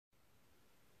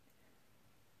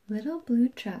Little Blue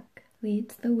Truck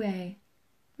Leads the Way.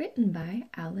 Written by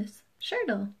Alice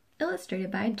Shirtle.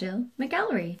 Illustrated by Jill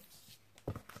McElroy.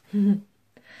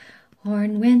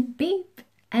 Horn went beep,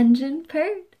 engine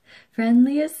purred,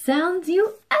 friendliest sounds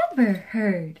you ever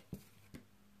heard.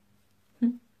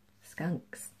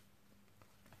 Skunks.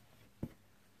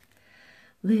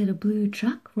 Little Blue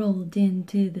Truck rolled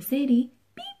into the city.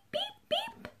 Beep, beep,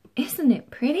 beep. Isn't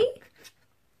it pretty?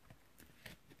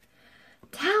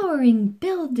 Towering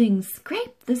buildings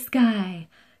scrape the sky.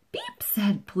 Beep,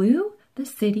 said Blue, the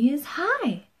city is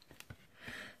high.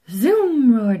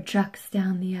 Zoom, roared trucks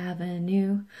down the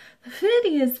avenue. The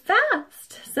city is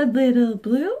fast, said Little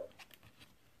Blue.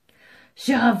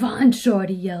 Shove on,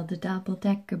 Shorty, yelled a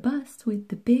double-decker bus with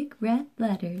the big red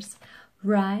letters,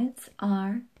 Rides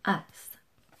are us.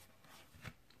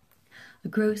 A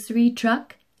grocery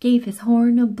truck gave his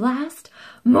horn a blast.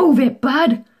 Move it,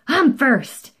 bud! I'm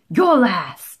first! You're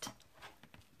last!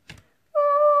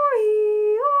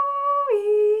 Ooh-wee,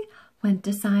 ooh-wee, went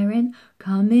a siren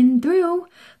coming through.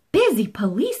 Busy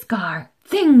police car,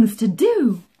 things to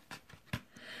do.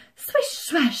 Swish,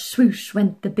 swash, swoosh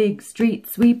went the big street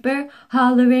sweeper,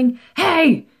 hollering,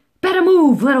 Hey, better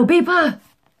move, little beeper!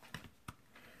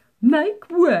 Make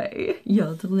way,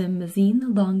 yelled a limousine, the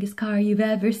longest car you've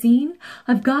ever seen.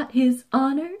 I've got his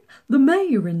honor, the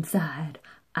mayor inside.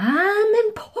 I'm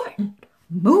important.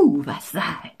 Move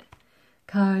aside.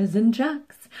 Cars and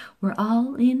trucks were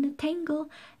all in a tangle.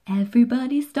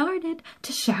 Everybody started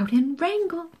to shout and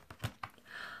wrangle.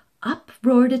 Up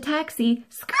roared a taxi.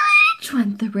 Screech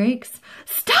went the brakes.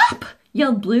 Stop,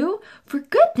 yelled Blue. For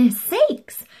goodness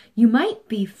sakes, you might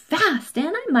be fast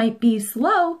and I might be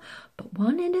slow, but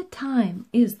one at a time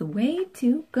is the way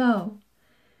to go.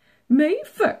 May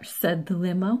 1st, said the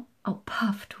limo, all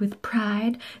puffed with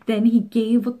pride. Then he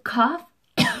gave a cough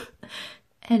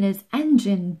and his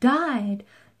engine died.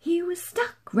 He was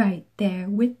stuck right there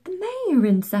with the mayor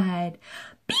inside.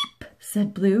 Beep,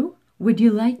 said Blue, would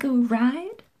you like a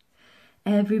ride?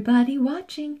 Everybody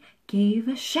watching gave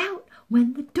a shout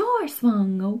when the door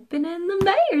swung open and the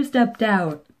mayor stepped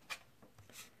out.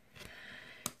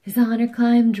 His honor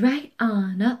climbed right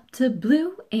on up to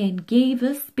Blue and gave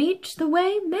a speech the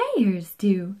way mayors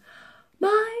do.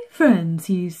 My friends,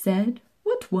 he said,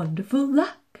 what wonderful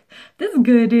luck. This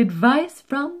good advice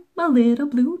from my little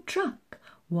blue truck.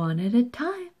 One at a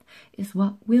time is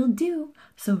what we'll do.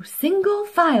 So single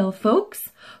file,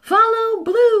 folks, follow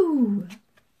Blue.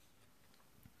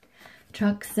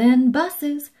 Trucks and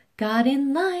buses got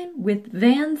in line with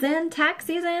vans and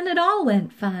taxis, and it all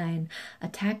went fine. A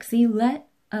taxi let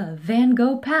a van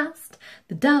go past.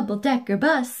 The double-decker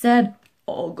bus said,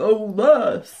 I'll go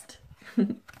last.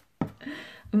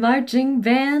 A marching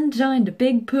band joined a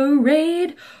big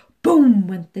parade. Boom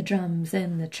went the drums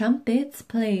and the trumpets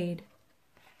played.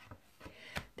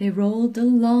 They rolled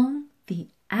along the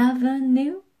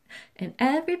avenue and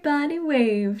everybody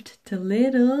waved to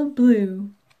Little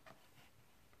Blue.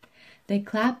 They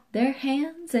clapped their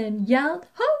hands and yelled,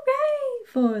 Hooray!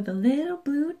 For the little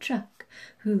blue truck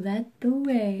who led the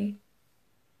way.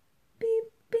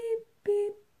 Beep, beep,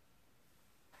 beep.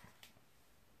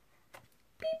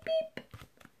 Beep, beep.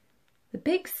 The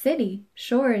big city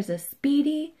sure is a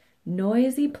speedy,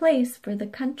 noisy place for the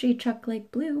country truck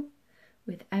like Blue.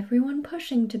 With everyone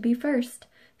pushing to be first,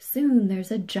 soon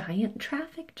there's a giant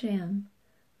traffic jam.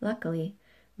 Luckily,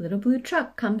 Little Blue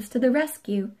Truck comes to the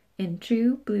rescue in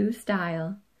true Blue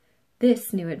style.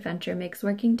 This new adventure makes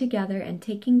working together and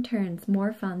taking turns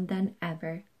more fun than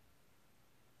ever.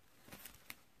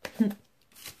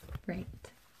 Right.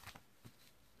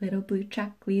 Little Blue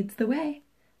Truck Leads the Way.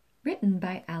 Written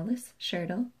by Alice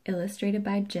Shirtle, illustrated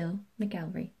by Jill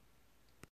McElroy.